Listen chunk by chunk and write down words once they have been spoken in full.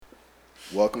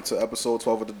Welcome to episode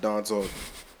 12 of the Don Talk.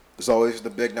 As always, the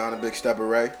Big Don and Big Stepper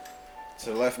Ray. To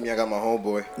the left of me, I got my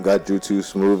homeboy. Got Drew Too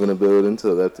Smooth in the building. To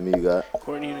the left of me, you got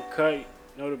Courtney in the cut. You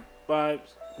know the vibes.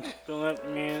 To the left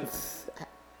of me in. To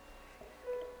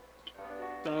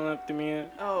the left of me in.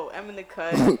 Oh, I'm in the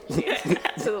cut. To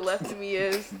the left of me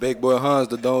is. Big boy Hans,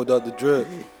 the Don without the drip.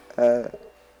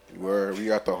 We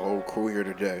got the whole crew here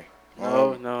today.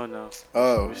 No.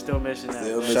 Oh, We're still missing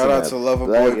that. shout out to Lover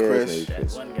Boy Chris. That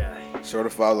one guy.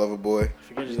 Certified Lover Boy.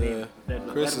 Forget his name.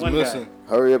 Chris that is one missing.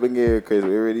 Hurry up and get here, Chris.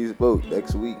 We already spoke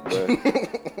next week, bro.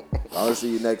 I'll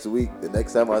see you next week. The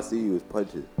next time I see you is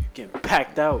punches. Getting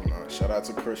packed out. Shout out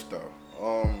to Chris though.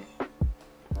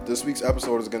 This week's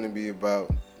episode is going to be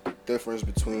about the difference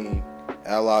between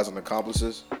allies and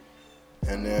accomplices,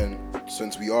 and then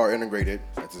since we are integrated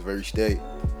at this very state,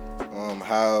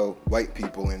 how white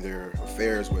people and their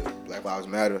affairs with Black Lives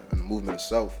Matter and the movement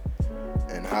itself,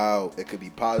 and how it could be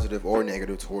positive or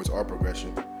negative towards our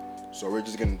progression. So we're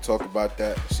just going to talk about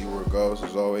that, see where it goes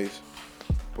as always.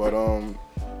 But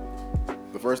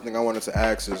the first thing I wanted to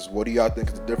ask is, what do y'all think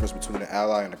is the difference between an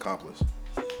ally and accomplice?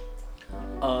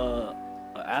 An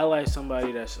ally is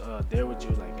somebody that's there with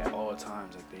you like at all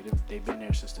times. Like they've been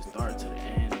there since the start to the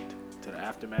end, to the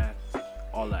aftermath,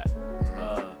 all that.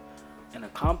 An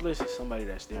accomplice is somebody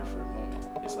that's there for a moment.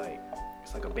 It's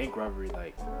like a bank robbery.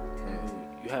 Like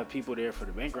you have people there for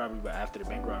the bank robbery, but after the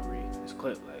bank robbery is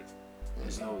clipped. Like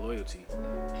there's no loyalty.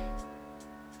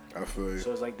 I feel you.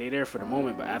 So it's like they there for the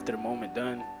moment, but after the moment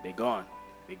done, they gone.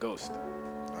 They ghost.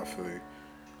 I feel you.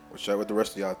 What the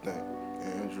rest of y'all think?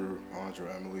 Andrew,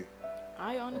 Andra, Emily.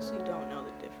 I honestly don't know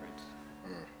the difference.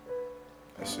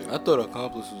 That's it. I thought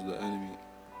Accomplice was the enemy.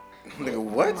 Nigga,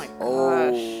 what? Oh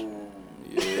my gosh.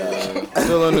 Yeah.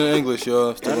 Still in the English,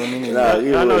 y'all. Still in the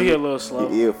English. I know he a little slow.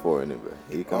 He a foreigner, bro.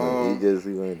 He coming. He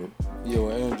learning. Yeah,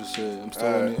 what Andrew said. I'm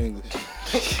still in the English.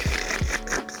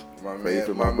 My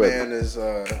my man is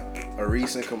a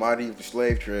recent commodity of the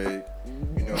slave trade.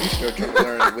 You know, he's still trying to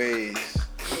learn the ways.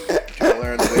 Trying to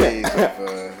learn the ways of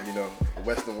the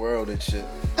Western world and shit.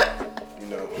 You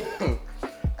know,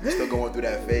 he's still going through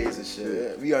that phase and shit.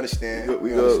 Yeah, we understand. We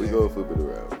go flip it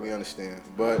around. We understand.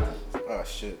 But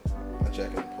shit, my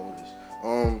jacket and pull this.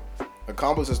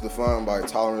 Accomplice is defined by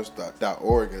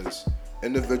tolerance.org as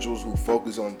individuals who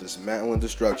focus on dismantling the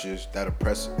structures that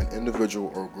oppress an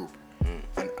individual or group.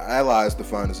 And ally is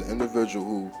defined as an individual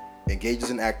who engages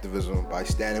in activism by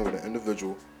standing with an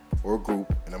individual or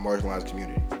group in a marginalized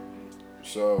community.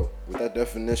 So, with that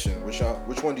definition, which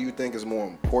one do you think is more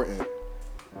important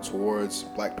towards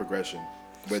black progression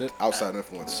with outside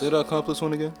influence? Say the Accomplice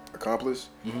one again. Accomplice?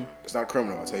 Mm-hmm. It's not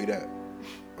criminal, I'll tell you that.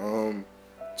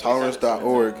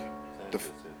 Tolerance.org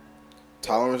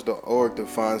Tolerance.org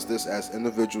defines this as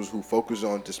individuals who focus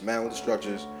on dismantling the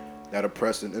structures that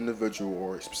oppress an individual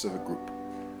or a specific group.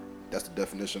 That's the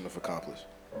definition of accomplice.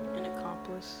 An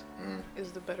accomplice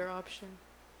is the better option.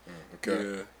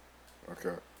 Okay. Yeah.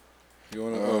 Okay. You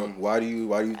wanna? Why do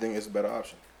you think it's a better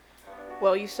option?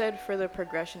 Well, you said for the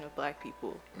progression of black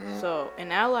people. So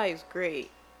an ally is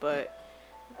great, but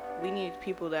we need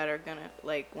people that are gonna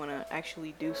wanna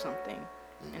actually do something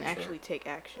and actually take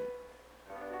action.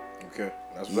 Okay,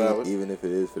 that's valid. Even if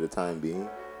it is for the time being.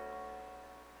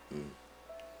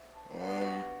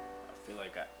 I feel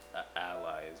like an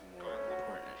ally is more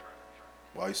important.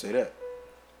 Why you say that?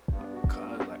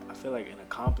 Cause I feel like an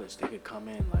accomplice, they could come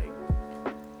in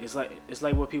it's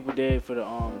like what people did for the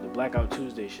Blackout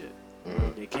Tuesday shit.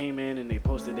 They came in and they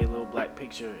posted their little black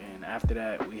picture, and after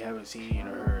that we haven't seen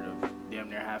or heard of damn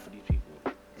near half of these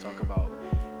people talk about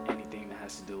anything that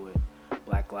has to do with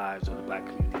black lives or the black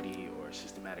community or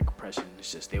systematic oppression.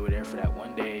 It's just they were there for that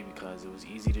one day because it was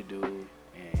easy to do,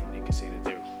 and they could say that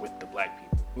they're with the black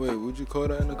people. Wait, would you call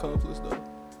that an accomplice though?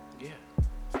 Yeah.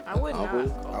 I would not.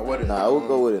 I wouldn't. Nah, I would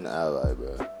go with an ally,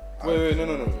 bro. Wait,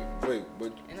 no. Wait,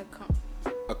 but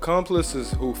accomplice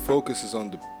is who focuses on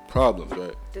the problems,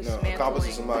 right? No, accomplice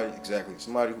is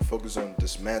somebody who focuses on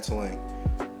dismantling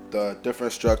the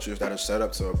different structures that are set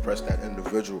up to oppress that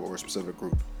individual or a specific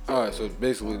group. All right, so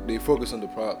basically they focus on the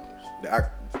problems.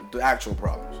 The actual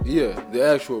problems. Yeah, the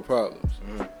actual problems.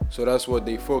 So that's what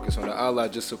they focus on. The ally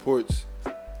just supports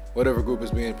whatever group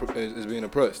is being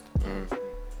oppressed.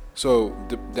 So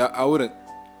I wouldn't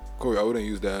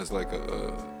use that as like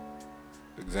a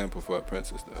example for a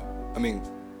princess though. I mean,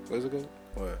 what is it called?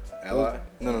 What? Ally?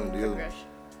 No, the other one.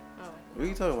 What are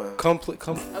you talking about?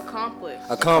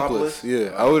 Accomplice.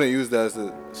 Yeah, I wouldn't use that as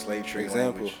a slave trade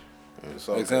example.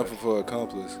 Example for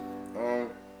accomplice.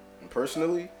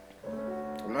 Personally,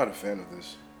 I'm not a fan of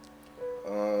this.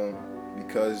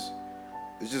 Because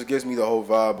it just gives me the whole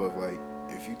vibe of like,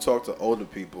 if you talk to older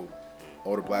people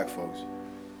older black folks,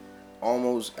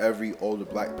 almost every older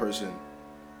black person,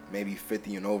 maybe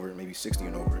 50 and over, maybe 60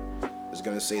 and over, is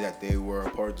gonna say that they were a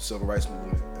part of the civil rights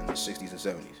movement in the 60s and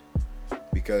 70s,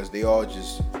 because they all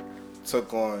just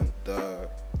took on the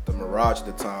mirage at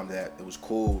the time that it was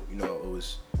cool, you know,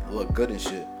 it looked good and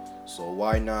shit. So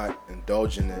why not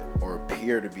indulge in it or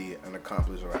appear to be an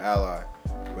accomplice or an ally,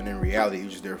 when in reality you're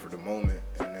just there for the moment,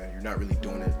 and then you're not really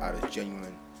doing it out of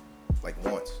genuine like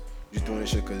wants. You're just doing this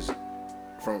shit because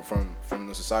from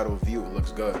the societal view it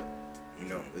looks good, you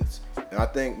know. And I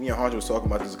think me and Hanjo was talking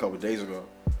about this a couple of days ago.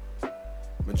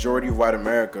 Majority of white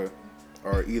America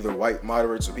are either white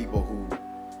moderates or people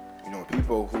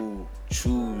who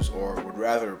choose or would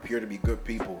rather appear to be good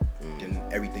people than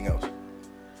everything else.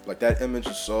 Like, that image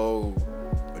is so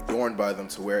adorned by them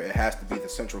to where it has to be the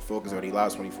central focus of their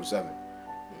lives 24/7.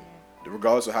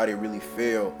 Regardless of how they really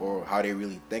feel or how they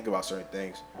really think about certain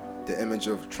things, the image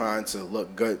of trying to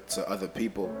look good to other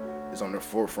people is on the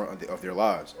forefront of their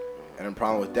lives. And the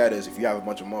problem with that is, if you have a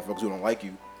bunch of motherfuckers who don't like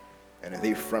you, and if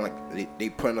they front like they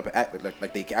putting up an act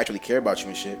like they actually care about you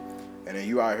and shit, and then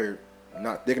you out here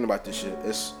not thinking about this shit,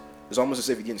 it's almost as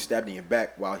if you're getting stabbed in your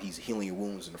back while he's healing your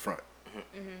wounds in the front.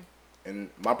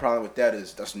 And my problem with that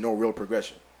is that's no real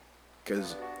progression,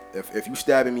 because if you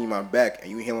stabbing me in my back and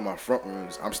you healing my front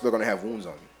wounds, I'm still gonna have wounds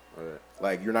on me. Right.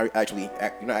 Like, you're not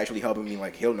actually helping me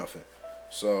like heal nothing.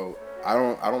 So I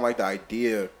don't like the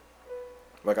idea.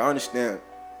 Like, I understand,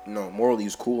 you know, morally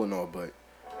is cool and all, but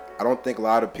I don't think a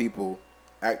lot of people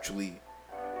actually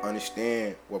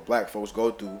understand what black folks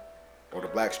go through or the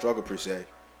black struggle per se.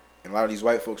 And a lot of these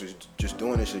white folks are just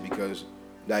doing this shit because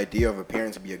the idea of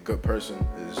appearing to be a good person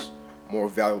is more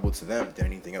valuable to them than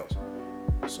anything else.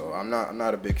 So I'm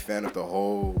not a big fan of the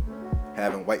whole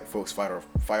having white folks fight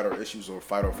our issues or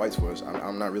fight our fights for us.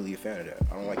 I'm not really a fan of that.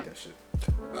 I don't like that shit.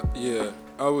 Yeah,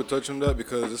 I would touch on that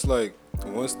because it's like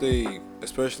once they,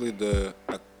 especially the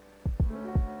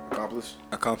Accomplice?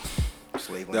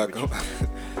 Slave language.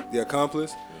 The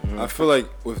accomplice. I feel like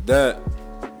with that,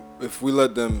 if we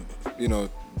let them, you know,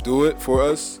 do it for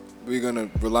us, we're gonna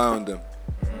rely on them.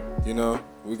 You know,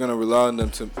 we're gonna rely on them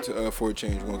to for a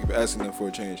change. We're gonna keep asking them for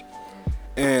a change,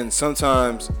 and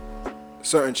sometimes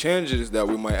certain changes that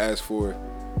we might ask for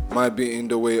might be in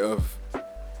the way of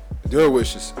their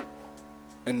wishes,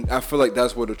 and I feel like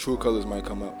that's where the true colors might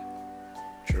come out.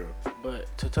 True. But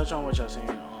to touch on what y'all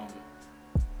saying,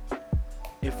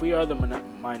 if we are the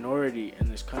minority in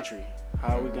this country,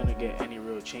 how are we gonna get any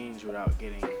real change without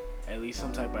getting at least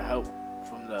some type of help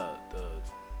from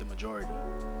the majority?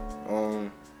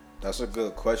 That's a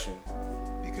good question,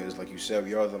 because like you said,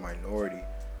 we are the minority,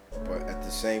 but at the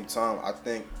same time, I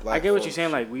think black I get what folks, you're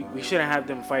saying. Like, we shouldn't have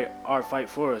them fight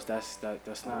for us. That's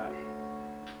not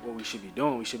what we should be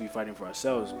doing. We should be fighting for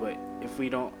ourselves. But if we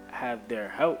don't have their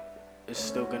help, it's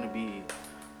still gonna be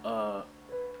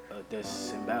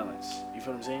this imbalance. You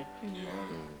feel what I'm saying?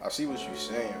 I see what you're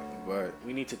saying, but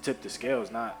We need to tip the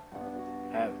scales, not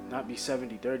be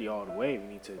 70-30 all the way. We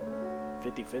need to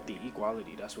 50-50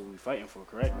 equality. That's what we're fighting for,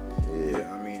 correct?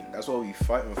 yeah, I mean, that's what we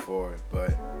fighting for.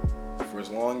 But for as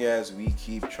long as we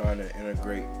keep trying to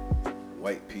integrate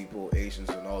white people, Asians,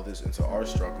 and all this into our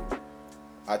struggle,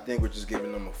 I think we're just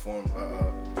giving them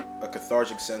a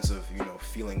cathartic sense of, you know,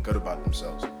 feeling good about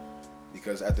themselves.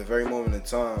 Because at the very moment in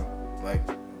time, like,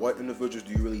 what individuals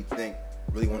do you really think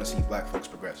really want to see black folks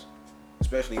progress?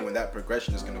 Especially when that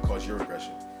progression is going to cause your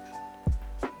regression.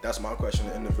 That's my question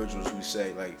to individuals who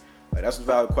say, like that's a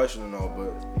valid question and all,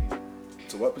 but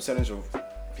to what percentage of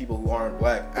people who aren't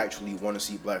black actually want to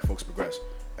see black folks progress?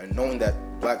 And knowing that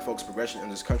black folks' progression in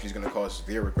this country is going to cause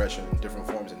their regression in different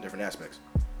forms and different aspects.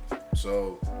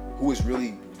 So who is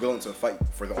really willing to fight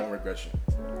for their own regression?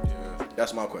 Yeah.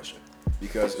 That's my question.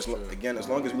 Because, as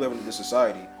long as we live in this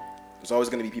society, there's always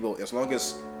going to be people, as long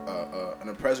as an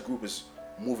oppressed group is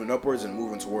moving upwards and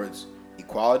moving towards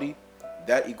equality,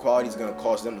 that equality is going to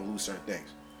cause them to lose certain things.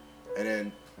 And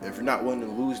then, if you're not willing to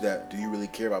lose that, do you really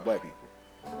care about black people?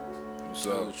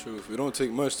 So the truth, it don't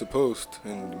take much to post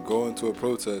and go into a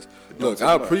protest. Don't Look,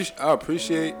 take I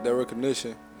appreciate that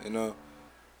recognition, you know,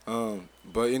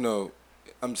 but you know,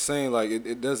 I'm saying, like,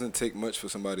 it doesn't take much for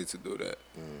somebody to do that.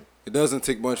 It doesn't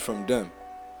take much from them,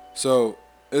 so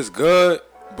it's good.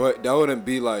 But that wouldn't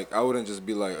be like, I wouldn't just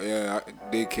be like, yeah,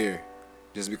 they care,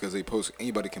 just because they post.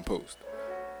 Anybody can post,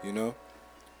 you know.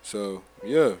 So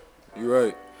yeah, you're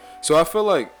right. So I feel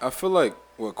like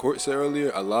what Court said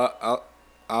earlier, ally.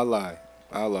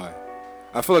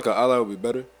 I feel like an ally would be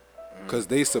better, because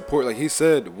they support. Like he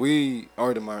said, we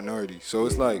are the minority. So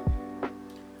it's like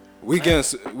we getting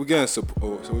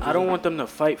support. So I don't want them to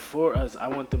fight for us. I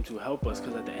want them to help us,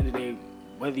 because at the end of the day,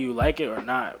 whether you like it or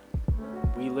not,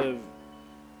 we live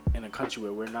in a country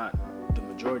where we're not the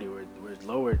majority. We're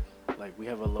lower, like we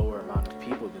have a lower amount of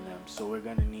people than them. So we're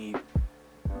gonna need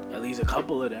at least a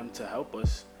couple of them to help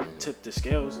us tip the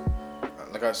scales.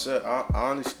 Like I said,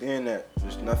 I understand that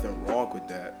there's nothing wrong with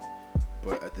that,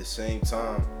 but at the same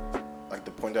time, like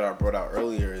the point that I brought out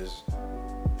earlier is,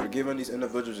 you're giving these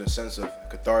individuals a sense of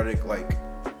cathartic, like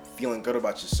feeling good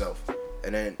about yourself,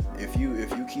 and then if you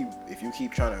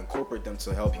keep trying to incorporate them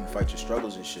to help you fight your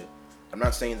struggles and shit. I'm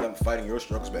not saying them fighting your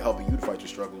struggles, but helping you to fight your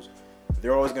struggles.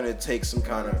 They're always gonna take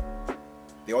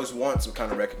they always want some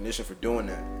kind of recognition for doing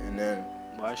that, and then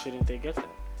why shouldn't they get that?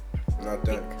 not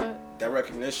that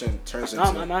recognition turns into.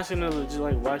 I'm asking them just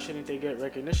like, why shouldn't they get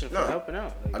recognition for helping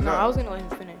out? Like, I was gonna let him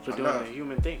finish. For doing a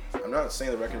human thing. I'm not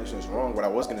saying the recognition is wrong. What I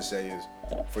was gonna say is,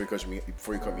 before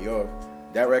you cut me off,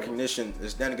 that recognition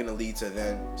is then gonna lead to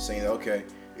then saying that, okay,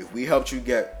 if we helped you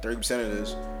get 30% of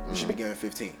this, you should be getting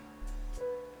 15.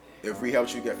 If we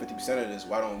helped you get 50% of this,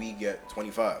 why don't we get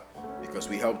 25? Because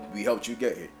we helped you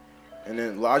get it. And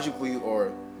then logically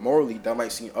or morally, that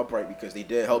might seem upright because they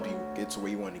did help you get to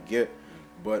where you wanted to get.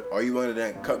 But are you willing to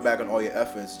then cut back on all your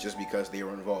efforts just because they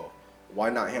were involved? Why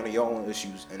not handle your own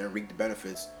issues and then reap the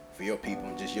benefits for your people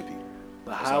and just your people?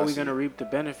 But how are we gonna reap the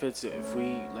benefits if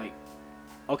we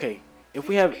if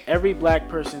we have every black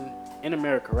person in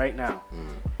America right now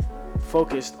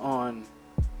focused on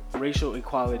racial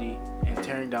equality and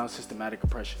tearing down systematic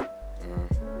oppression?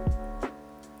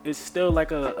 It's still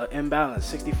like a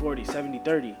imbalance, 60-40,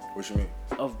 70-30. What you mean?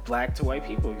 Of black to white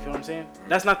people. You feel what I'm saying?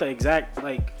 That's not the exact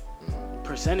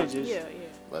percentages. Yeah.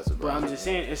 But I'm just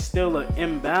saying it's still an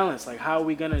imbalance. Like, how are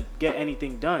we gonna get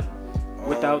anything done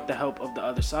without the help of the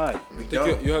other side? I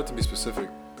think you have to be specific,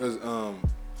 cause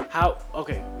how?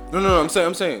 Okay. No. I'm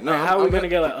saying no. Like, how are we gonna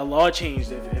get a law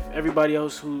changed if everybody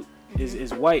else who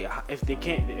is white, if they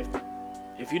can't,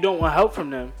 if you don't want help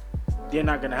from them, they're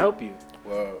not gonna help you.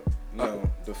 Well, no.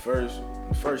 The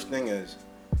first thing is.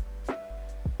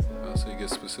 I'll say get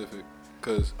specific,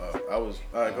 cause all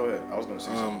right. Go ahead. I was gonna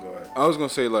say something. Go ahead. I was gonna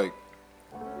say, like,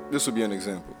 this would be an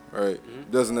example, right?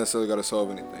 Doesn't necessarily gotta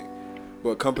solve anything,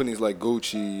 but companies like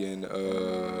Gucci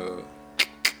and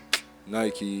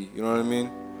Nike, you know what I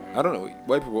mean? I don't know.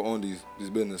 White people own these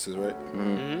businesses, right?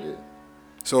 Yeah.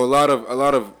 So a lot of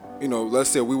let's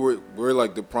say we're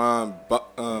like the prime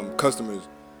customers,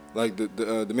 like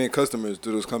the main customers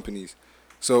to those companies.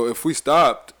 So if we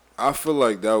stopped, I feel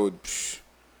like that would,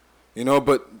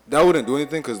 but that wouldn't do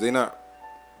anything because they're not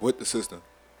with the system.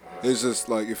 It's just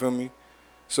like, you feel me?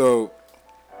 So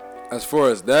as far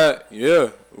as that, yeah,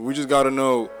 we just gotta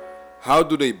know how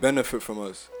do they benefit from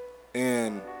us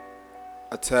and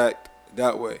attack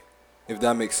that way, if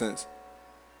that makes sense.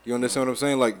 You understand what I'm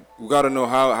saying? Like, we gotta know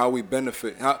how we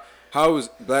benefit. How is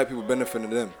black people benefiting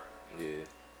them? Yeah.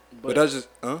 But that's just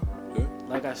Yeah.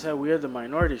 Like I said, we're the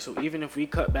minority. So even if we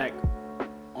cut back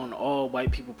on all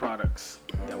white people products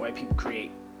that white people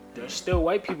create, there's still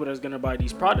white people that's gonna buy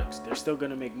these products. They're still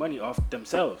gonna make money off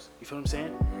themselves. You feel what I'm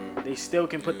saying? They still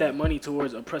can put that money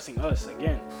towards oppressing us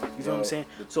again. You feel what I'm saying?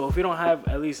 So if we don't have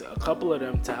at least a couple of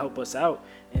them to help us out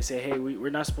and say, hey,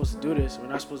 we're not supposed to do this. We're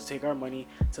not supposed to take our money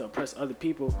to oppress other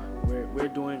people. We're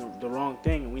doing the wrong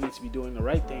thing and we need to be doing the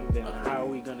right thing. Then how are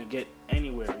we gonna get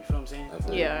anywhere? You feel what I'm saying?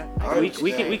 Yeah.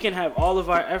 We can have all of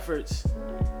our efforts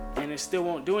and it still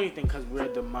won't do anything because we're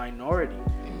the minority.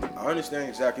 I understand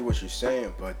exactly what you're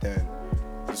saying, but then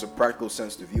there's a practical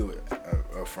sense to view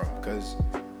it from. Because,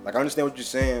 like, I understand what you're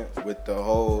saying with the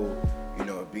whole,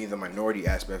 being the minority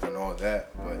aspect and all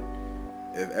that. But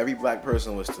if every black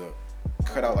person was to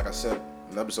cut out, like I said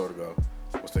an episode ago,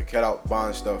 was to cut out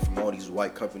buying stuff from all these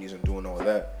white companies and doing all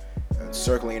that, and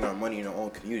circulating our money in our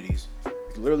own communities,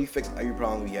 we can literally fix every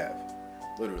problem we have.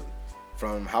 Literally.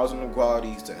 From housing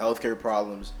inequalities to healthcare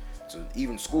problems to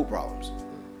even school problems.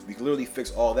 We could literally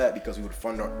fix all that because we would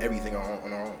fund everything on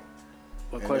our own.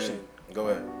 One question. Go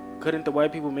ahead. Couldn't the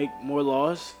white people make more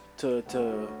laws to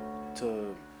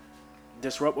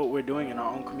disrupt what we're doing in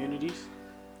our own communities?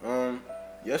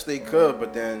 Yes, they could,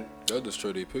 but then That'll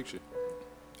destroy their picture.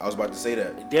 I was about to say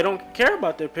that. They don't care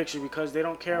about their picture because they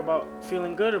don't care about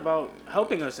feeling good about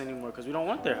helping us anymore because we don't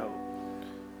want their help.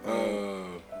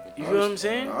 You feel what I'm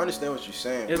saying? I understand what you're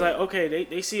saying. It's like, okay,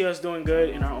 they see us doing good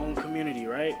in our own community,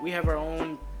 right? We have our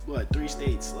own 3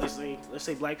 states. Let's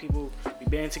say black people, we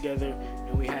band together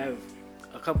and we have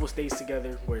a couple states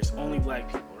together where it's only black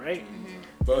people, right?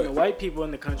 But and the white people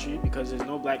in the country, because there's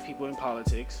no black people in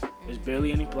politics, there's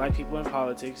barely any black people in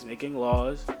politics making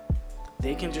laws.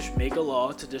 They can just make a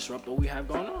law to disrupt what we have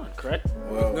going on, correct?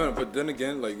 Well, no, but then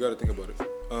again, like, you gotta think about it.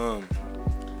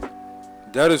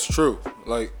 That is true.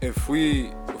 Like, if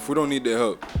we don't need their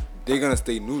help, they're gonna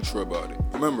stay neutral about it.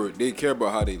 Remember, they care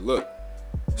about how they look.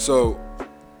 So,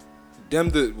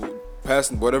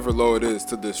 passing whatever law it is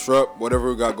to disrupt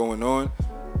whatever we got going on,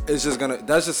 it's just gonna.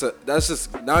 That's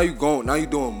just now you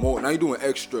doing more. Now you doing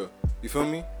extra. You feel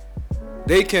me?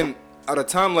 They can, at a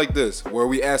time like this where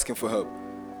we asking for help,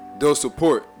 they'll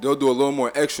support. They'll do a little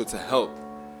more extra to help.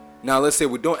 Now, let's say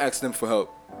we don't ask them for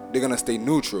help. They're gonna stay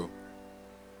neutral.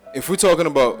 If we're talking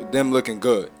about them looking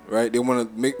good, right? They want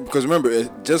to make, because remember,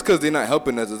 just because they're not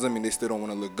helping us doesn't mean they still don't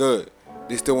want to look good.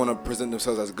 They still want to present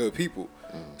themselves as good people.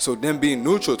 So them being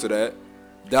neutral to that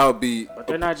would be. But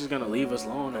they're not just gonna leave us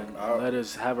alone and let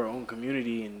us have our own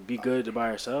community and be good by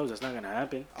ourselves. That's not gonna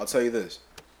happen. I'll tell you this: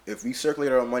 if we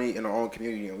circulate our money in our own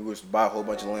community and we was to buy a whole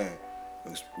bunch of land,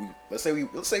 let's say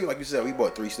like you said, we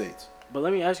bought 3 states. But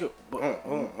let me ask you. Hold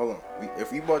on.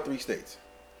 If we bought 3 states,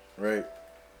 right?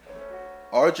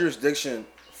 Our jurisdiction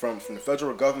from the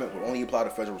federal government would only apply to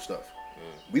federal stuff.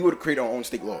 We would create our own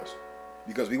state laws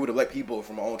because we would elect people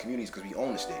from our own communities because we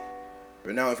own the state.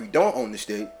 But now if we don't own the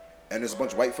state and there's a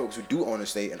bunch of white folks who do own the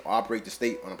state and operate the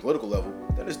state on a political level,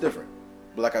 then it's different.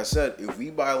 But like I said, if we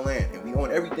buy land and we own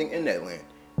everything in that land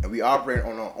and we operate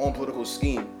on our own political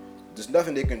scheme, there's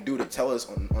nothing they can do to tell us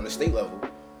on the state level.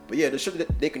 But yeah, there's shit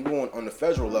that they can do on the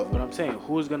federal level. But I'm saying,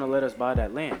 who's gonna let us buy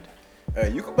that land?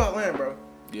 Hey, you can buy land, bro.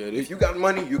 Yeah, if you got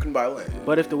money, you can buy land.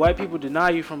 But if the white people deny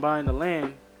you from buying the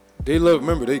land,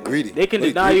 remember, they greedy. They can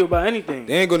deny you about anything.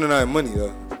 They ain't gonna deny money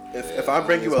though. If I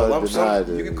bring you a lump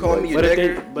sum, you can call me a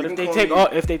nigger. But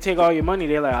if they take all your money,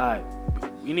 they're like, all right,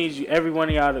 we need you, every one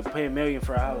of y'all to pay $1 million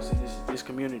for a house in this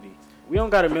community. We don't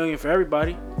got $1 million for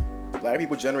everybody. Black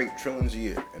people generate trillions a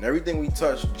year, and everything we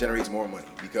touch generates more money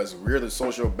because we're the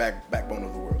social backbone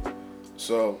of the world.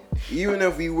 So even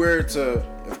if we were to,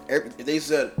 if they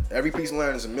said every piece of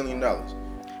land is $1 million,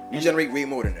 we generate way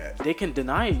more than that. They can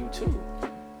deny you too.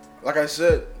 Like I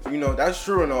said, that's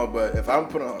true and all, but if I'm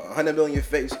putting $100 million in your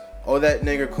face, all that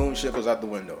nigger coon shit goes out the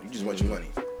window. You just want your money.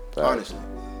 Honestly.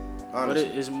 But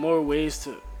it's more ways to,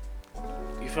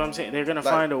 you feel what I'm saying? They're gonna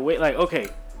find a way. Like, okay,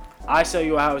 I sell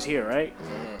you a house here, right?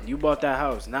 Mm-hmm. You bought that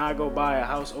house. Now I go buy a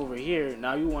house over here.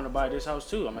 Now you want to buy this house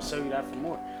too. I'm gonna sell you that for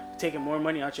more. Taking more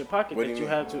money out your pocket that you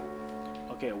have to.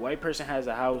 Okay, a white person has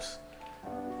a house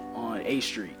on A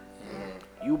Street.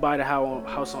 Mm-hmm. You buy the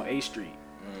house on A Street.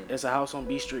 Mm-hmm. There's a house on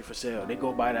B Street for sale. They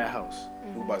go buy that house.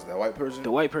 Mm-hmm. Who buys that? White person?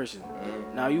 The white person.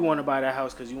 Mm-hmm. Now you want to buy that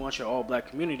house because you want your all black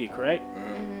community, correct?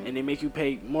 Mm-hmm. And they make you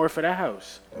pay more for that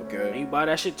house. Okay. And you buy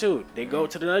that shit too. They go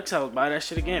to the next house, buy that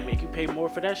shit again, make you pay more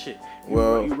for that shit.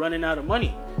 You running out of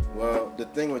money. Well, the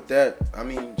thing with that,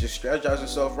 just strategize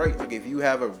yourself right. Like if you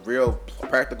have a real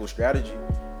practical strategy,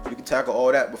 you can tackle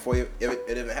all that before it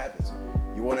even happens.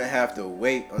 You wouldn't have to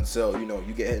wait until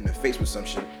you get hit in the face with some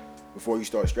shit before you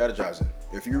start strategizing.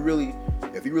 If you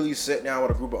really sit down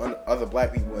with a group of other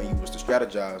black people and you was to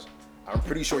strategize, I'm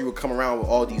pretty sure you would come around with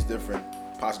all these different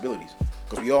possibilities.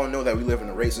 Because we all know that we live in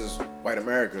a racist white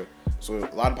America, so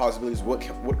a lot of possibilities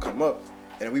would come up,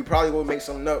 and we probably would make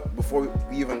something up before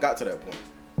we even got to that point.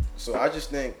 So I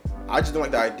just don't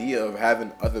like the idea of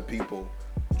having other people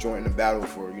join the battle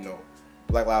for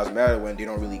Black Lives Matter when they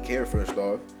don't really care, first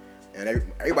off. And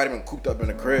everybody been cooped up in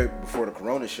the crib before the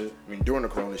corona shit. During the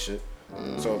corona shit.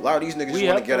 So a lot of these niggas just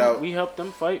want to get out. We helped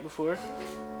them fight before.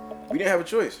 We didn't have a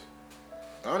choice.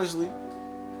 Honestly.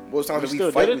 Most times that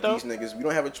we fight with these niggas, we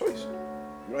don't have a choice.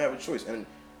 We don't have a choice. And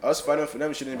us fighting for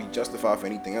them shouldn't be justified for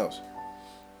anything else.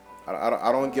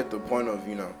 I don't get the point of,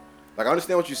 like I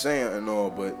understand what you're saying and all,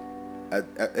 but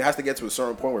it has to get to a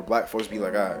certain point where black folks be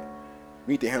like, all right,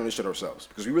 we need to handle this shit ourselves.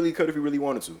 Because we really could if we really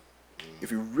wanted to.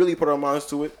 If we really put our minds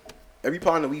to it, every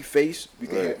problem that we face, we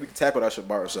can tackle that shit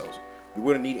by ourselves. We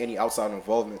wouldn't need any outside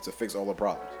involvement to fix all the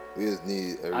problems. We just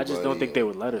need everybody. I just don't think they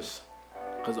would let us.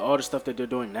 Because all the stuff that they're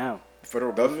doing now.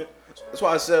 Federal government? That's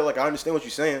why I said, I understand what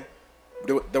you're saying.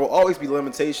 There will always be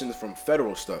limitations from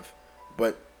federal stuff.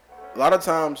 But a lot of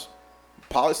times,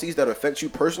 policies that affect you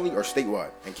personally are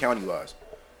statewide and county-wise.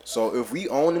 So if we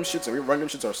own them shits and we run them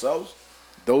shits ourselves,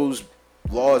 those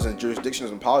laws and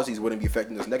jurisdictions and policies wouldn't be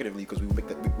affecting us negatively because we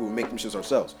would make them shits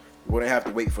ourselves. We wouldn't have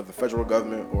to wait for the federal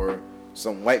government or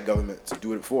some white government to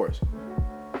do it for us.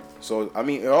 So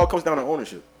it all comes down to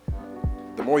ownership.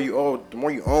 The more you own, the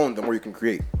more you can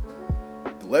create.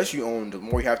 The less you own, the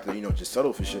more you have to just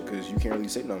settle for shit because you can't really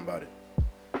say nothing about it.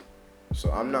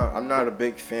 So I'm not a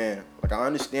big fan. I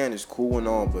understand it's cool and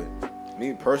all, but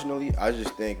me personally, I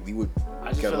just think we would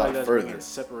get a lot further.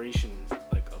 Separation of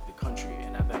the country,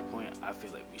 and at that point, I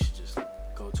feel like we should just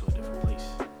go to a different place.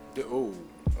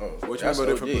 What you mean by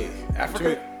different place?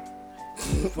 Africa?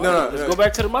 No, let's go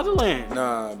back to the motherland.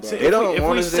 Nah,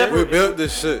 bro. So we built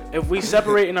this shit. If we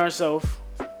separating ourselves,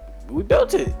 We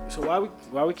built it. So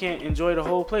why we can't enjoy the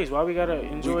whole place? Why we gotta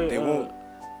enjoy They won't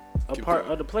a keep part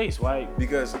going. of the place? Why?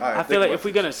 Because I feel like if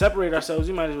we're gonna separate ourselves,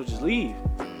 we might as well just leave.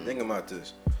 think about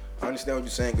this. I understand what you're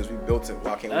saying because we built it.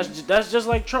 Why can't we? That's just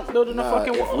like Trump building a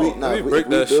fucking wall.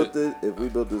 If we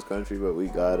built this country, but we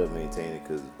gotta maintain it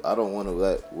because I don't want to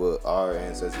let what our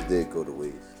ancestors did go to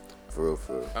waste. For real,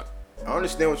 for real. I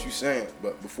understand what you're saying,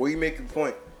 but before you make your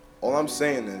point, all I'm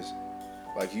saying is,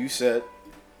 like you said,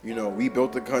 you know, we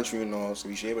built the country and all, so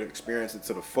we should be able to experience it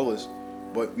to the fullest.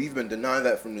 But we've been denying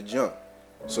that from the jump.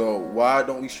 So why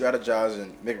don't we strategize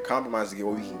and make a compromise to get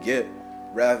what we can get,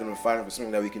 rather than fighting for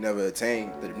something that we can never attain,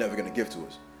 that they're never gonna give to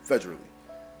us federally?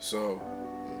 So,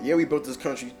 yeah, we built this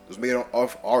country. It was made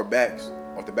off our backs,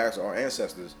 off the backs of our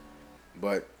ancestors.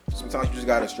 But sometimes you just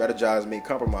gotta strategize, make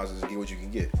compromises, and get what you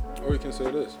can get. Or you can say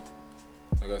this.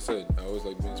 Like I said, I always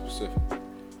like being specific,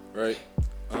 right?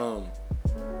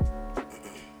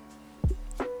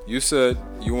 You said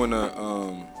you want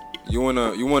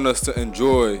us to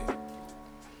enjoy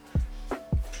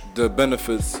the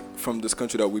benefits from this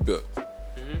country that we built.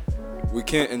 Mm-hmm. We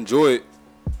can't enjoy it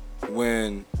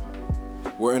when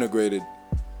we're integrated,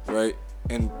 right?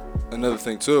 And another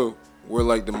thing too, we're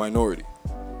like the minority,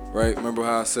 right? Remember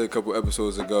how I said a couple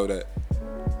episodes ago that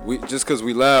we just because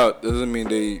we loud doesn't mean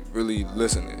they really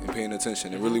listening and paying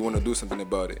attention and really want to do something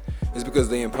about it. It's because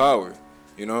they empowered,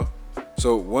 you know.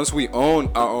 So once we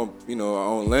own our own, our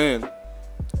own land,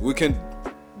 we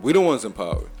the ones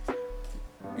empowered.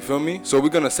 You feel me? So we're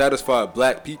gonna satisfy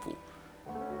black people.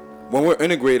 When we're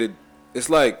integrated, it's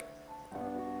like,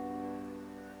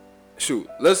 shoot,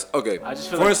 I just feel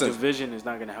for like instance, division is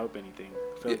not gonna help anything.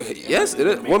 I feel like yes, it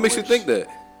is. make What makes you worse. think that?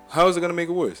 How is it gonna make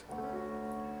it worse?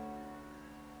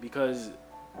 Because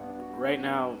right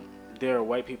now there are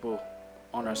white people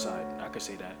on our side. I could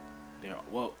say that.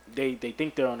 They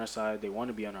think they're on our side. They want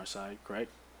to be on our side,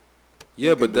 correct?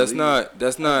 Yeah, but that's not.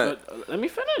 But let me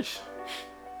finish.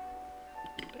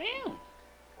 Damn.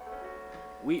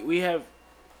 We have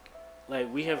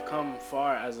come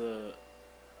far as a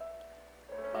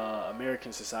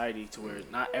American society to where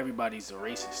not everybody's a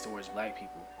racist towards black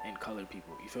people and colored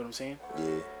people. You feel what I'm saying?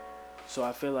 Yeah. So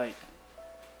I feel like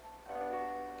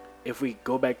if we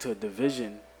go back to a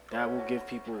division, that will give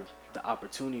people the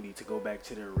opportunity to go back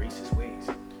to their racist ways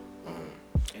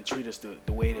and treat us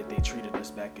the way that they treated us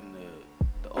back in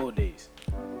the old days.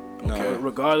 Okay.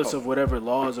 Regardless of whatever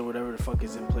laws or whatever the fuck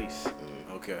is in place.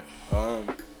 Okay.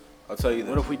 I'll tell you this.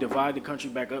 What if we divide the country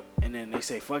back up and then they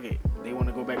say fuck it, they want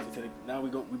to go back to now we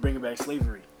bring it back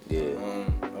slavery. Yeah.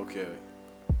 Okay.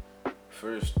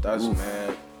 First, that's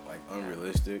mad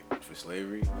unrealistic for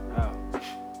slavery. How?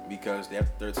 Because they have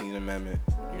the 13th Amendment,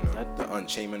 the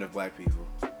unchainment of black people.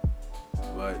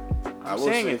 But I'm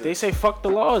saying if they say fuck the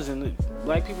laws and the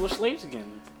black people are slaves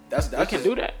again, they can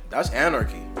do that. That's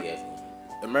anarchy. Yeah.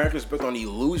 America's built on the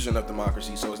illusion of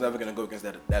democracy, so it's never going to go against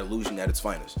that illusion at its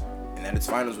finest. And at its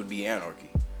finest would be anarchy.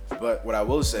 But what I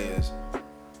will say is,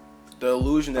 the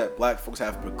illusion that black folks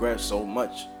have progressed so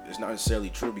much is not necessarily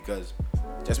true, because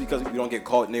just because we don't get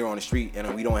caught near on the street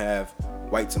and we don't have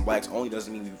whites and blacks only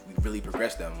doesn't mean we've really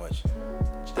progressed that much.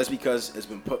 Just because it's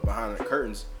been put behind the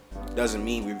curtains doesn't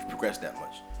mean we've progressed that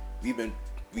much. We've been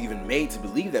made to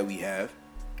believe that we have.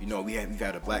 We've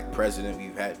had a black president,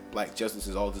 we've had black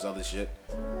justices, all this other shit.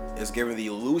 It's given the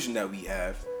illusion that we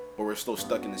have, but we're still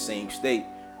stuck in the same state.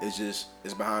 It's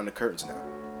behind the curtains now.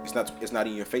 It's not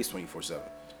in your face 24/7.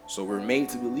 So we're made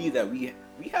to believe that we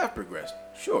have progressed.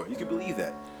 Sure, you can believe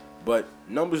that, but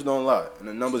numbers don't lie, and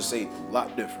the numbers say a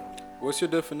lot different. What's your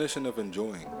definition of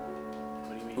enjoying?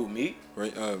 What do you mean? Who, me?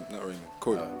 Right? Not Raymond.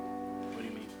 Corey. What do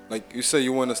you mean? Like you say,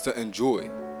 you want us to enjoy.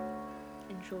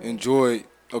 Enjoy. Enjoy.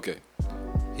 Okay.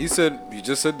 He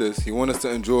just said this. He wants us to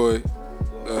enjoy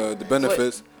the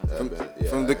benefits from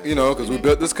the, because we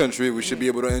built this country, we should be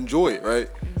able to enjoy it, right?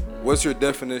 What's your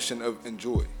definition of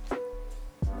enjoy?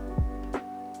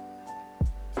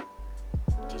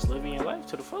 Just living your life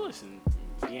to the fullest and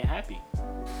being happy.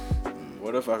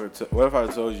 What if I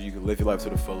told you could live your life to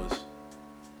the fullest?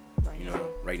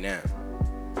 Right now.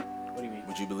 What do you mean?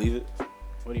 Would you believe it?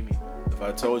 What do you mean? If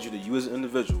I told you that you as an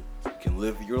individual can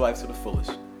live your life to the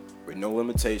fullest, with no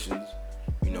limitations,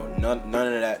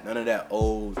 none of that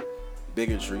old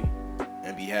bigotry,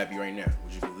 and be happy right now,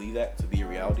 would you believe that to be a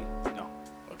reality? No.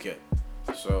 Okay.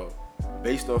 So,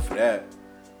 based off of that,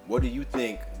 what do you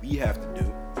think we have to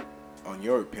do, on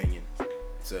your opinion,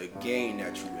 to gain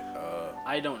that true?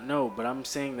 I don't know, but I'm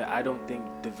saying that I don't think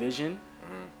division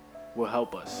will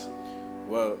help us.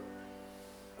 Well,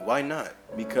 why not?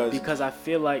 Because I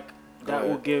feel like that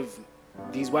will give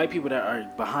these white people that are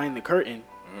behind the curtain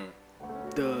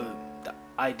the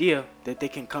idea that they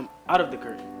can come out of the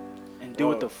curtain and do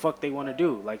what the fuck they want to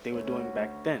do, like they were doing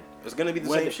back then. It's gonna be the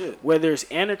same shit. Whether it's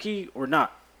anarchy or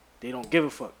not, they don't give a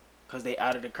fuck because they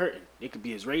out of the curtain. They could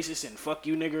be as racist and fuck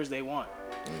you niggers they want.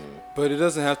 But it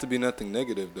doesn't have to be nothing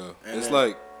negative though. And it's then-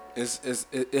 like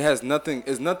it has nothing.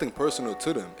 It's nothing personal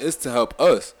to them. It's to help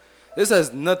us. This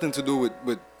has nothing to do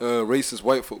with racist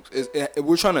white folks.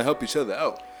 We're trying to help each other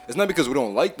out. It's not because we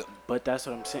don't like them. But that's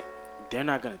what I'm saying. They're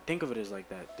not gonna think of it as like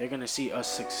that. They're gonna see us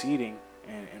succeeding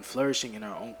and flourishing in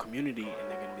our own community, and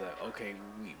they're gonna be like, okay,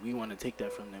 we want to take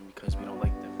that from them because we don't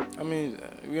like them. I mean,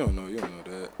 we don't know. You don't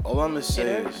know that. All I'm gonna say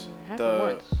It is happened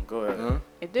once. Go ahead. Huh?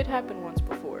 It did happen once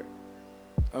before.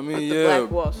 I mean, With the yeah,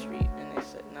 Black Wall Street, and they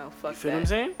said no, fuck You feel that. what I'm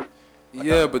saying?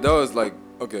 yeah, but that was like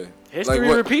okay. History like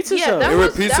what? repeats Yeah, itself. that It was-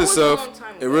 repeats was a itself. long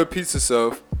time It ago. repeats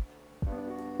itself.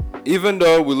 Even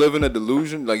though we live in a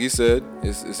delusion, like you said,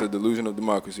 it's a delusion of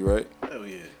democracy, right? Hell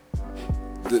yeah.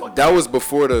 That was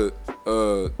before the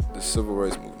civil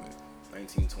rights movement.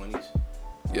 1920s.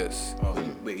 Yes. Oh,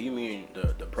 wait, you mean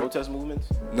the protest movements?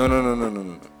 No.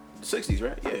 The 60s,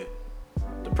 right? Yeah.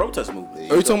 The protest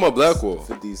movement. Are you talking about Black Wall?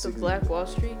 50s, The 60s. Black Wall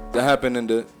Street. That happened in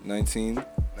the 1921.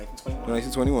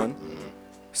 1921.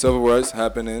 Civil rights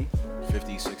happened in.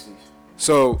 50s, 60s.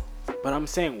 So But I'm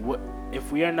saying, what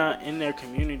if we are not in their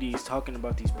communities talking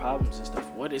about these problems and stuff?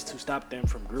 What is to stop them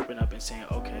from grouping up and saying,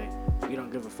 okay, we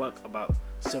don't give a fuck about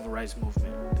civil rights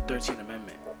movement, the 13th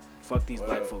Amendment. Fuck these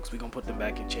black folks. We gonna put them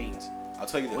back in chains. I'll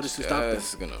tell you this. What is to stop them?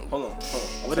 that's gonna. Hold on.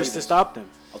 What is to stop them?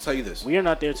 I'll tell you this. We are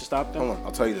not there to stop them. Hold on.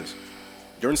 I'll tell you this.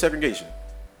 During segregation,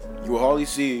 you will hardly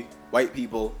see white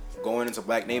people going into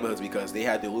black neighborhoods because they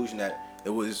had the illusion that it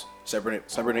was separate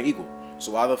and equal.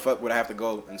 So why the fuck would I have to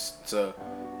go and to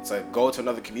go to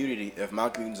another community if my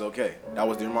community's okay? That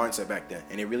was their mindset back then,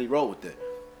 and they really rolled with it.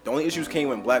 The only issues came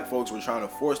when black folks were trying to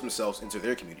force themselves into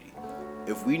their community.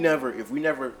 If we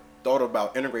never thought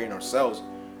about integrating ourselves,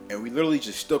 and we literally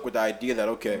just stuck with the idea that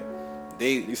okay,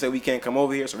 they said we can't come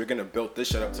over here, so we're gonna build this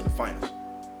shit up to the finest.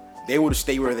 They would have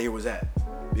stayed where they was at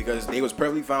because they was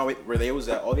perfectly fine with where they was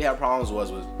at. All they had problems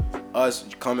was us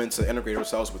coming to integrate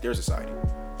ourselves with their society.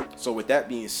 So with that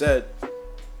being said,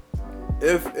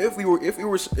 if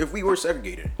we were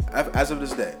segregated as of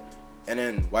this day, and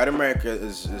then white America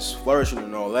is flourishing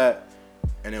and all that,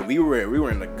 and then we were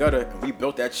in the gutter and we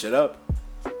built that shit up,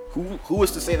 who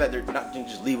is to say that they're not gonna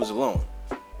just leave us alone?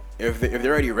 If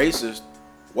they're already racist,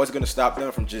 what's gonna stop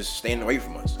them from just staying away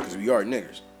from us? Because we are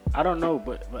niggers. I don't know,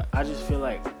 but I just feel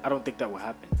like I don't think that will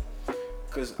happen.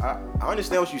 Cause I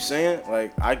understand what you're saying,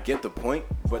 like I get the point,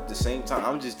 but at the same time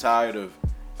I'm just tired of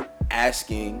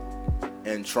asking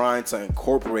and trying to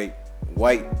incorporate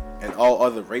white and all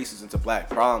other races into black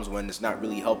problems when it's not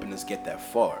really helping us get that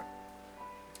far.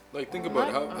 Like think about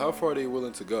it. How far are they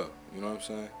willing to go? You know what I'm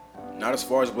saying? Not as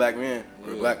far as a black man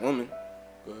or a black woman.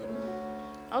 Go ahead.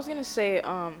 I was gonna say,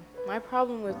 my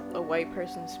problem with a white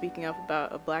person speaking up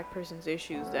about a black person's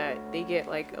issues that they get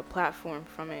like a platform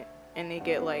from it and they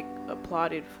get like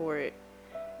applauded for it.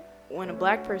 When a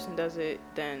black person does it,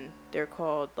 then they're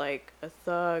called like a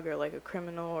thug or like a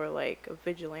criminal or like a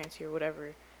vigilante or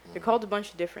whatever. They're called a bunch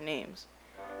of different names.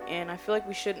 And I feel like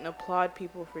we shouldn't applaud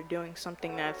people for doing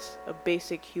something that's a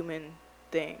basic human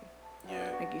thing.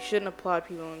 Yeah. Like you shouldn't applaud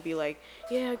people and be like,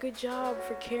 yeah, good job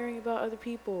for caring about other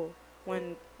people,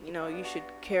 when you know you should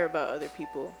care about other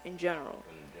people in general.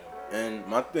 And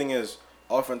my thing is,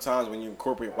 oftentimes when you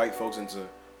incorporate white folks into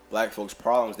black folks'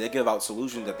 problems, they give out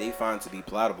solutions that they find to be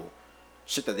palatable.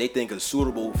 Shit that they think is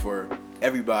suitable for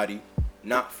everybody,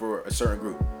 not for a certain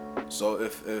group. So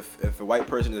if a white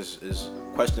person is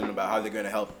questioning about how they're going to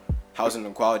help housing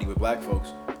inequality with black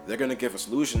folks, they're going to give a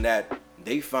solution that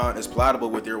they find is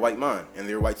palatable with their white mind and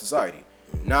their white society.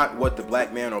 Not what the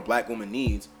black man or black woman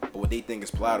needs, but what they think is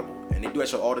palatable. And they do that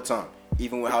shit all the time.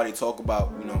 Even with how they talk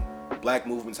about, black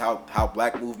movements, how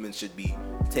black movements should be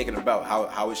taken about,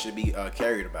 how it should be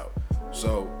carried about.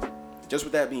 So just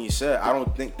with that being said, I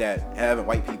don't think that having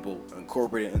white people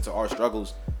incorporated into our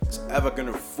struggles is ever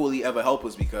going to fully ever help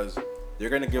us, because they're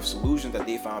going to give solutions that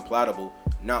they find palatable,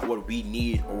 not what we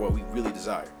need or what we really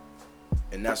desire.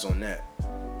 And that's on that.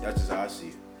 That's just how I see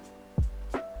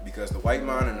it. Because the white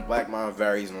mind and the black mind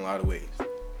varies in a lot of ways.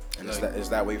 And it's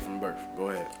that way from birth. Go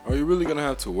ahead. Are you really gonna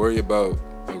have to worry about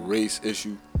a race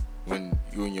issue when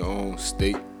you're in your own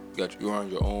state? You're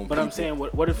on your own. But people? I'm saying,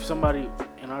 what if somebody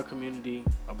in our community,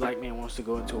 a black man, wants to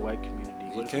go into a white community?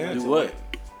 What if he can. does Do what?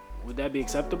 Would that be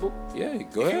acceptable? Yeah,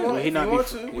 go ahead. Would he If not you be? want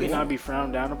to, Would he not be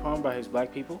frowned down upon by his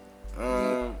black people?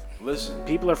 Listen.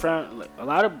 People are frowned. Like, a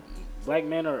lot of black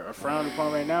men are frowned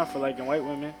upon right now for liking white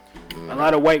women. A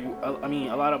lot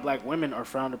of black women are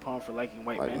frowned upon for liking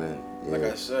white men. Yeah. Like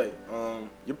I said,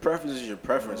 your preference is your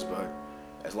preference, but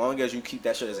as long as you keep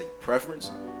that shit as a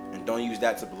preference and don't use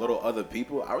that to belittle other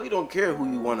people, I really don't care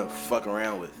who you want to fuck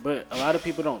around with. But a lot of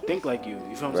people don't think like you. You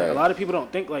feel what I'm saying? A lot of people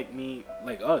don't think like me,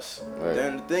 like us.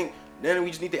 Right. Then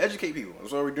we just need to educate people.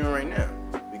 That's what we're doing right now.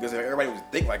 Because if everybody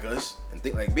would think like us and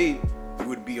think like B, we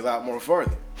would be a lot more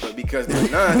farther. But because they're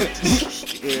not,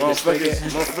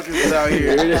 motherfuckers is out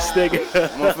here.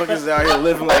 Motherfuckers is out here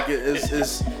living like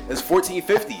it's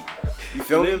 1450. You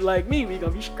feel me? Live like me, we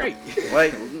gonna be straight.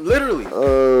 Like literally.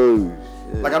 Oh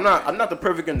shit. Like I'm not the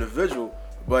perfect individual,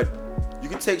 but you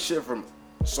can take shit from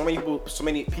so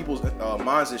many people's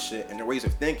minds and shit and their ways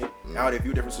of thinking, how they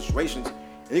view different situations,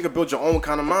 and you can build your own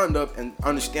kind of mind up and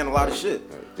understand a lot of shit.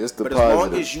 Just the but positive as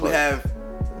long as you part. have,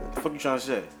 what the fuck you trying to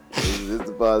say? It's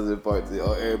the positive part to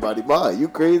everybody mind. You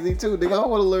crazy too, nigga. I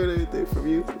want to learn everything from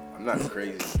you. I'm not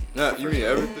crazy. Nah, you mean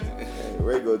everything? Hey,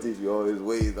 Ray gonna teach you all his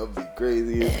ways. I'm be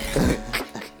crazy.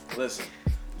 Listen,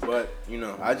 but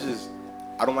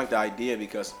I don't like the idea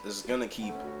because it's gonna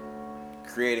keep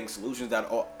creating solutions that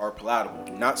are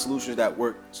palatable, not solutions that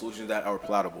work, solutions that are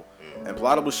palatable. And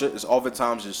palatable shit is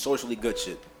oftentimes just socially good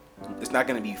shit. It's not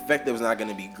gonna be effective. It's not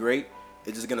gonna be great.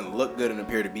 It's just gonna look good and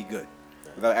appear to be good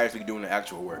without actually doing the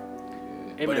actual work.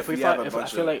 Hey, But man, if we have a bunch I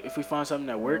feel of- like if we find something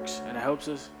that works and it helps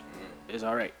us, it's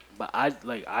all right. But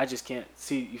I just can't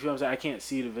see. You feel what I'm saying? I can't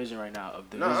see the vision right now of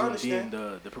the No, I vision being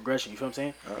understand. the progression. You feel what I'm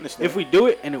saying? I understand. If we do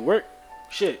it and it work,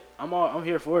 shit, I'm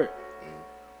here for it.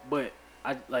 But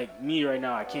I like me right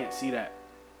now. I can't see that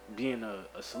being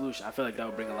a solution. I feel like that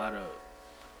would bring a lot of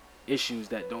issues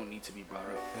that don't need to be brought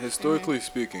up. Historically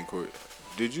speaking, Corey,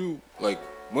 did you like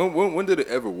when did it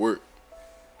ever work?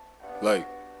 Like,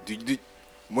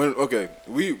 when? Okay,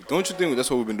 don't you think that's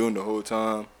what we've been doing the whole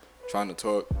time? Trying to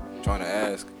talk, trying to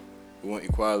ask. We want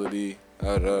equality.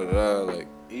 Like,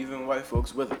 Even white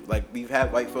folks with it. Like, we've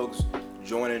had white folks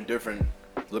joining different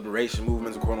liberation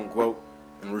movements, quote unquote,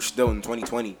 and we're still in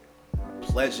 2020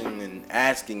 pledging and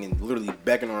asking and literally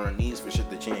begging on our knees for shit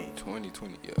to change.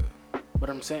 2020, yeah. But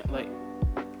I'm saying like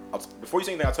Before you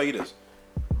say anything, I'll tell you this.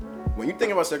 When you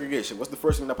think about segregation, what's the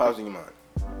first thing that pops in your mind?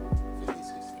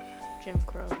 Jim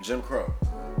Crow. Jim Crow.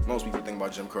 Most people think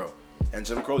about Jim Crow. And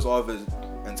Jim Crow's always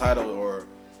entitled or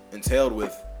entailed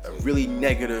with a really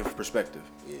negative perspective.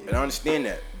 Yeah. And I understand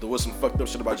that. There was some fucked up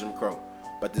shit about Jim Crow.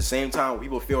 But at the same time, what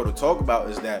people fail to talk about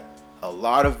is that a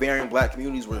lot of varying black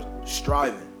communities were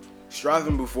striving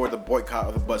before the boycott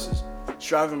of the buses,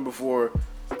 striving before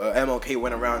MLK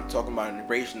went around talking about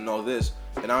immigration and all this.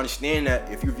 And I understand that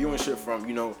if you're viewing shit from,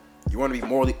 you want to be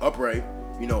morally upright,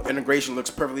 integration looks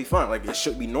perfectly fine. Like, it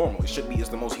should be normal. It's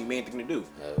the most humane thing to do.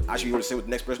 I should be able to sit with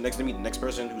the next person next to me, the next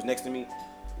person who's next to me,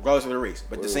 regardless of their race.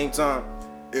 But at the same time,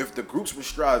 if the groups were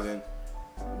striving,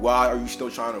 why are you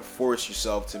still trying to force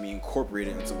yourself to be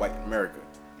incorporated into white America?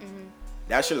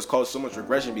 That shit has caused so much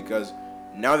regression because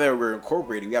now that we're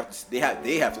incorporated,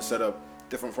 they have to set up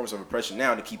different forms of oppression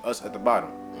now to keep us at the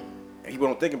bottom. And people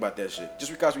don't think about that shit.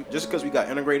 Just because we got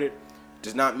integrated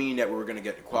does not mean that we're gonna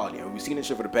get equality. And we've seen this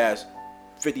shit for the past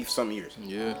 50-some years.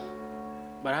 Yeah.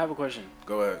 But I have a question.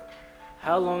 Go ahead.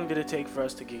 How long did it take for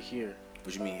us to get here?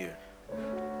 What you mean here?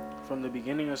 From the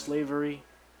beginning of slavery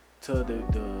to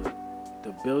the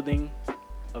building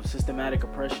of systematic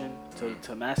oppression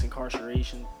to mass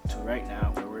incarceration to right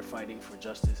now where we're fighting for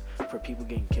justice for people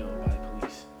getting killed by the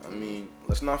police. I mean,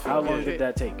 let's not forget. How long did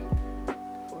that take?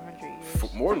 400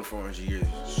 years. More than 400 years.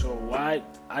 So why?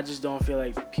 I just don't feel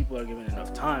like people are given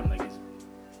enough time. Like,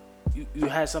 you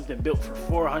had something built for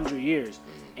 400 years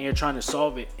and you're trying to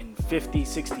solve it in 50,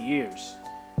 60 years.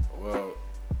 Well,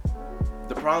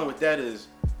 the problem with that is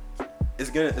it's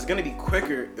gonna be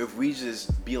quicker if we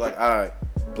just be like, all right,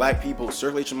 black people,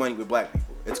 circulate your money with black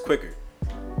people. It's quicker.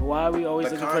 But why are we always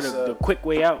The looking for the concept- quick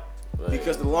way out?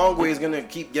 Because the long way is gonna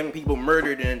keep getting people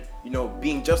murdered and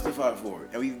being justified for it,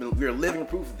 and we're living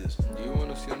proof of this. Do you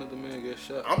want to see another man get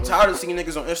shot? I'm tired of seeing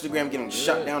niggas on Instagram getting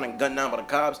shot down and gunned down by the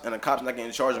cops, and the cops not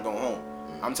getting charged and going home.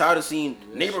 I'm tired of seeing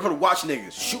neighborhood watch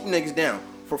niggas shooting niggas down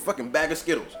for a fucking bag of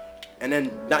Skittles, and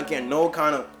then not getting no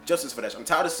kind of justice for that shit. I'm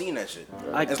tired of seeing that shit.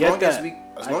 As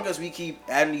long as we keep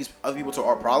adding these other people to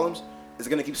our problems, it's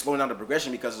gonna keep slowing down the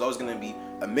progression because there's always gonna be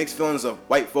a mixed feelings of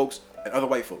white folks and other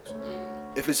white folks.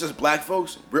 If it's just black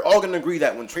folks, we're all gonna agree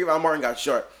that when Trayvon Martin got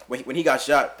shot, when he got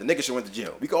shot, the nigga should went to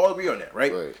jail. We can all agree on that,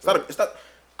 right? It's not.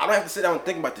 I don't have to sit down and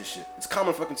think about this shit. It's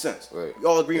common fucking sense. Right. We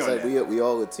all agree it's on like that. We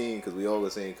all a team because we all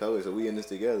the same color, so we in this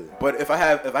together. But if I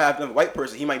have another white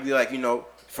person, he might be like,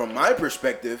 from my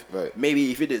perspective, Right. maybe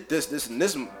if he did this, and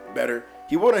this better,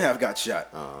 he wouldn't have got shot.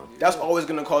 That's always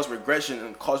gonna cause regression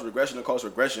and cause regression and cause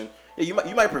regression. Yeah,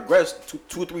 you might progress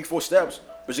 2, 3, 4 steps,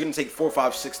 but you're gonna take 4,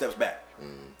 5, 6 steps back.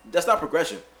 That's not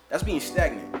progression. That's being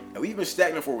stagnant. And we've been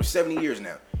stagnant for over 70 years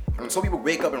now. And until people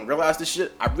wake up and realize this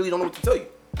shit, I really don't know what to tell you.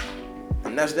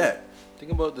 And that's that.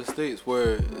 Think about the states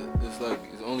where it's like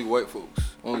it's only white folks.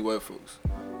 Only white folks.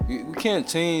 We can't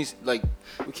change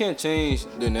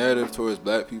the narrative towards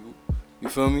black people. You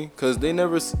feel me? Cause they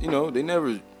never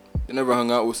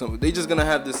hung out with something. They just gonna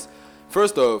have this.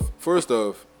 First off,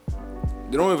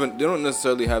 they don't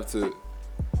necessarily have to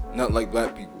not like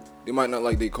black people. They might not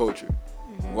like their culture.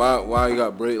 Why you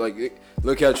got braid? Like,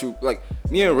 look at you. Like,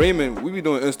 me and Raymond, we be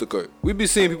doing Instacart. We be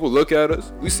seeing people look at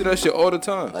us. We see that shit all the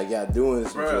time. Like, y'all doing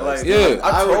some shit. Like, yeah.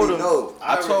 I told already him. know.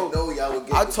 I told y'all would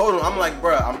get I told him, I'm like,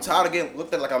 bro, I'm tired of getting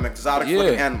looked at like I'm an exotic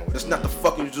fucking animal. It's not the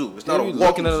fucking zoo. It's not They a be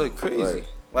walking looking at it zoo. like crazy. Right.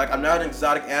 Like, I'm not an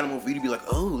exotic animal for you to be like,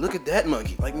 oh, look at that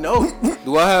monkey. Like, no.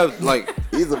 Do I have like?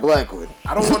 He's a black one.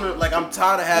 I don't want to, like, I'm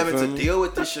tired of having feel to me? deal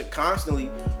with this shit constantly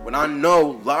when I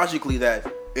know logically that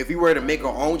if we were to make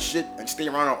our own shit and stay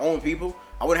around our own people,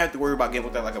 I wouldn't have to worry about getting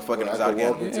looked at like a fucking I exotic can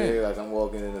walk animal. into here like I'm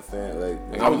walking in a fan.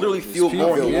 Like, I would literally feel people,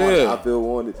 more yeah. I feel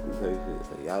wanted to say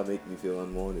shit. Like, y'all make me feel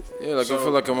unwanted. Yeah, like So- I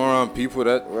feel like I'm around people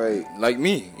that Right. like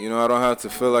me. You know, I don't have to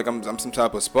feel like I'm some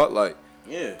type of spotlight.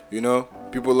 Yeah. You know,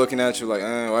 people looking at you like,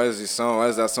 why is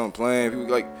that song playing? People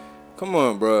like, come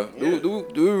on, bro. Yeah. Do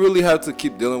we really have to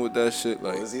keep dealing with that shit?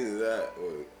 Like, It's either that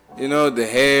or you know, the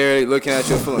hair, looking at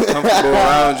you, feeling comfortable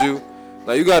around you.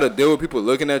 Like, you gotta deal with people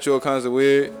looking at you all kinds of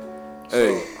weird.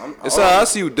 Hey, it's all right. I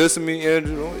see you dissing me,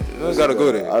 Andrew. You don't gotta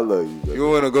go there. I love you, bro. You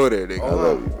wanna go there,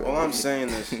 nigga. All I'm saying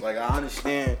is, like, I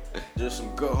understand there's some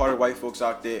good-hearted white folks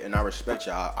out there, and I respect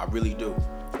y'all. I really do.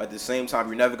 But at the same time,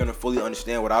 you're never gonna fully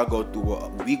understand what I go through,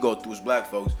 what we go through as black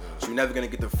folks. So you're never gonna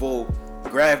get the full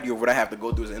gravity of what I have to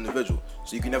go through as an individual.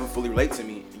 So you can never fully relate to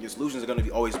me, and your solutions are gonna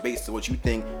be always based on what you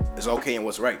think is okay and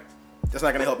what's right. That's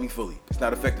not gonna help me fully. It's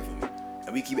not effective for me.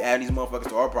 And we keep adding these motherfuckers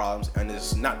to our problems, and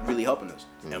it's not really helping us.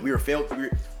 And we failed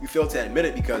to admit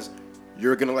it because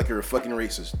you're a fucking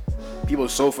racist. People are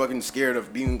so fucking scared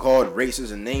of being called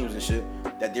racist and names and shit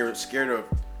that they're scared of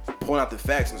pulling out the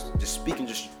facts and just speaking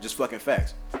just fucking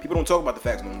facts. People don't talk about the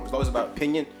facts no more. It's always about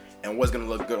opinion and what's gonna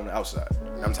look good on the outside.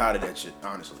 And I'm tired of that shit,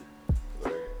 honestly.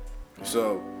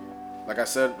 So, like I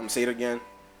said, I'm gonna say it again.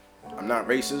 I'm not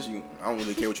racist. I don't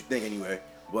really care what you think anyway.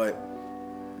 But,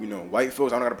 you know, white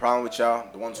folks, I don't got a problem with y'all.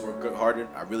 The ones who are good-hearted,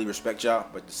 I really respect y'all.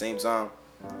 But at the same time,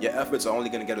 your efforts are only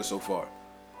gonna get us so far.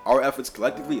 Our efforts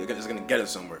collectively is gonna get us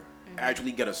somewhere.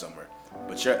 Actually get us somewhere.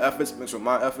 But your efforts mixed with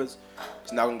my efforts,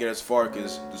 it's not gonna get us far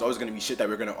because there's always gonna be shit that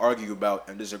we're gonna argue about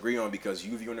and disagree on because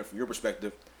you viewing it from your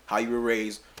perspective, how you were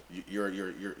raised, your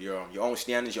own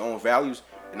standards, your own values,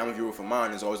 and I'm gonna view it from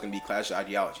mine. There's always gonna be clash of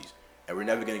ideologies, and we're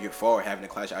never gonna get far having a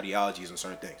clash of ideologies on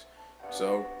certain things.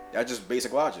 So that's just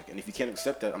basic logic. And if you can't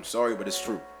accept that, I'm sorry, but it's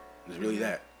true. It's really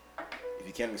that. If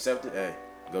you can't accept it, hey,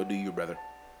 go do you, brother.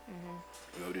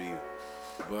 Go do you.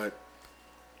 But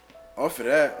off of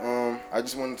that, I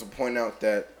just wanted to point out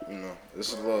that, you know,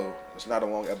 it's not a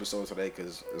long episode today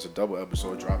because it's a double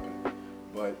episode dropping.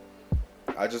 But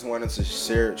I just wanted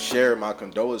to share my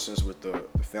condolences with the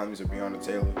families of Breonna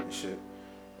Taylor and shit.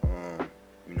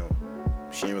 You know,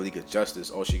 she didn't really get justice.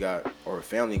 All she got, or her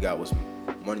family got, was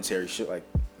monetary shit, like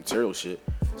material shit.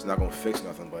 It's not gonna fix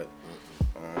nothing, but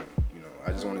you know,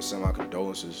 I just want to send my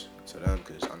condolences to them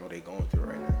because I know they going through it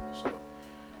right now. So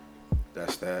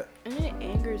that's that. And it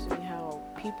angers me how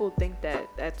people think that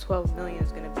 12 million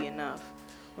is gonna be enough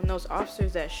when those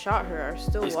officers that shot her are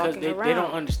still It's because walking around. they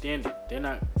don't understand it. They're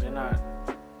not.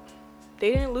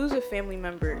 They didn't lose a family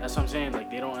member. That's what I'm saying. Like,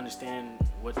 they don't understand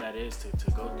what that is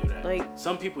to go through that. Like,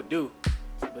 some people do,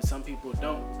 but some people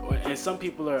don't, and some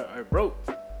people are broke.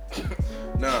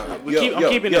 Nah, I'm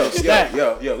keeping it a stack.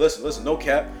 Yo, listen, no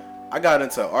cap. I got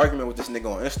into an argument with this nigga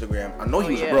on Instagram. I know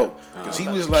he was broke because he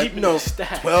was like, you know,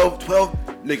 12,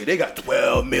 nigga, they got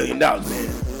 $12 million,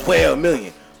 man, 12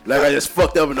 million. Like, I just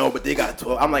fucked up and all, but they got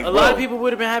 12. I'm like, a lot of people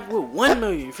would have been happy with 1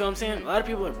 million. You feel what I'm saying? A lot of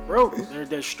people are broke.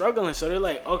 They're struggling, so they're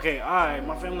like, okay, all right,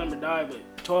 my family member died, but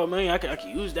 12 million, I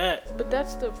can use that. But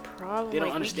that's the problem. They don't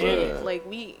like, understand it.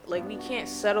 We can't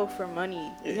settle for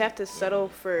money. We have to settle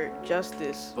for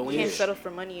justice. But We can't settle for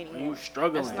money anymore. When you're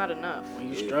struggling, That's not enough.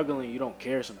 When you're struggling, you don't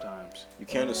care sometimes. You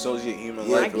can't associate human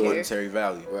Yeah, life with I care. monetary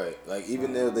value. Right. Like,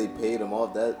 even though they paid them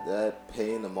off, that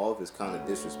paying them off is kind of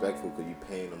disrespectful because you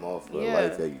paying them off for Yeah. a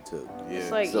life that you took. Yeah.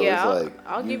 It's like, So yeah, it's like,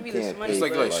 I'll give you this can't money. pay It's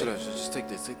like, for, shut up, just take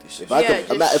this shit. If I Yeah,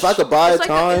 could, just- if I could buy it's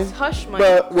time, it's hush money.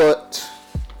 but what?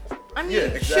 I mean, Yeah,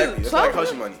 exactly. shoot, It's 12 like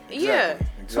hush money. Yeah. Exactly.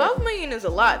 Exactly. 12 million is a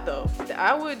lot, though.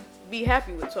 I would be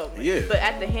happy with 12 million. Yeah. But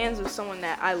at the hands of someone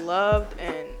that I loved,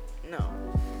 and no.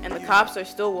 And the cops are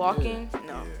still walking,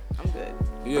 no. I'm good.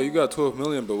 Yeah, you got 12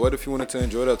 million, but what if you wanted to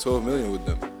enjoy that 12 million with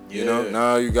them? You Yeah. know,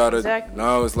 now you gotta. Exactly.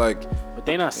 Now it's like, But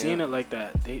they not seeing it like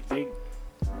that. They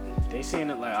seeing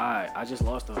it like, I just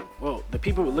lost a. Well, the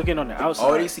people looking on the outside.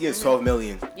 All they see is 12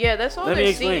 million. Yeah, that's all Let they're me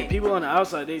explain. seeing. People on the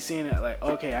outside, they seeing it like,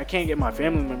 okay, I can't get my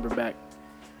family member back,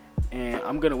 and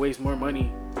I'm gonna waste more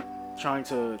money trying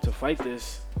to fight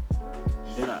this.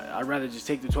 Then I'd rather just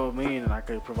take the 12 million and I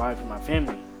could provide for my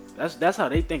family. That's how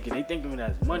they thinking. They think of it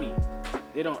as money.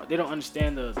 They don't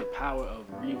understand the power of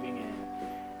grieving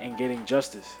and getting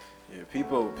justice. Yeah,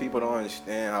 people don't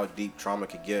understand how deep trauma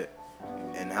could get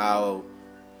and how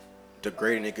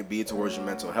degrading it could be towards your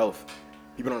mental health.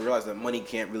 People don't realize that money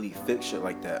can't really fix shit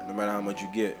like that, no matter how much you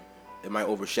get. It might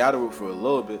overshadow it for a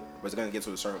little bit, but it's gonna get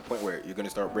to a certain point where you're gonna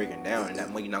start breaking down, and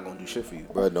that money not gonna do shit for you.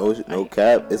 Bro, no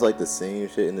cap. It's like the same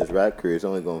shit in this rap career. It's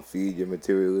only gonna feed your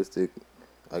materialistic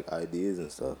like ideas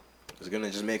and stuff. It's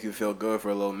gonna just make you feel good for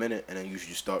a little minute, and then you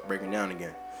should start breaking down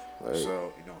again. Right.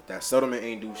 So, that settlement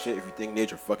ain't do shit. If you think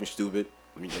that, you're fucking stupid.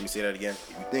 Let me say that again.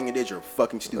 If you think that, you're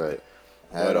fucking stupid.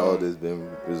 Right. Had all this been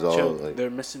resolved, Chill, like they're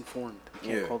misinformed. You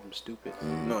can't Yeah. call them stupid.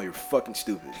 No, you're fucking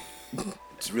stupid.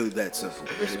 It's really that simple.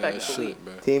 Respectfully. shit,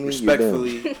 man. Timmy,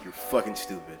 Respectfully, you're fucking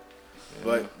stupid.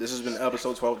 But this has been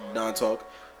episode 12 of Don Talk.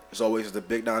 As always, it's the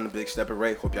Big Don, the Big Stepper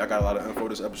Ray. Hope y'all got a lot of info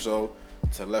this episode.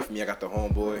 To the left of me, I got the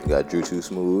homeboy. You got Drew Too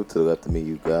Smooth. To the left of me,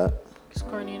 you got. It's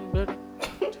Carney in the building.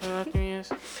 Turn off your ears.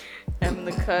 And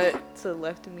the cut to the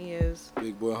left of me is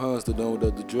Big boy Hans, the done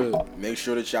without the drip. Make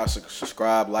sure that y'all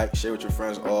subscribe, like, share with your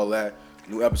friends, all that.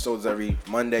 New episodes every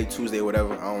Monday, Tuesday,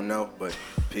 whatever. I don't know. But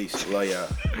peace. Love y'all.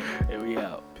 Here we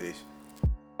out. Peace.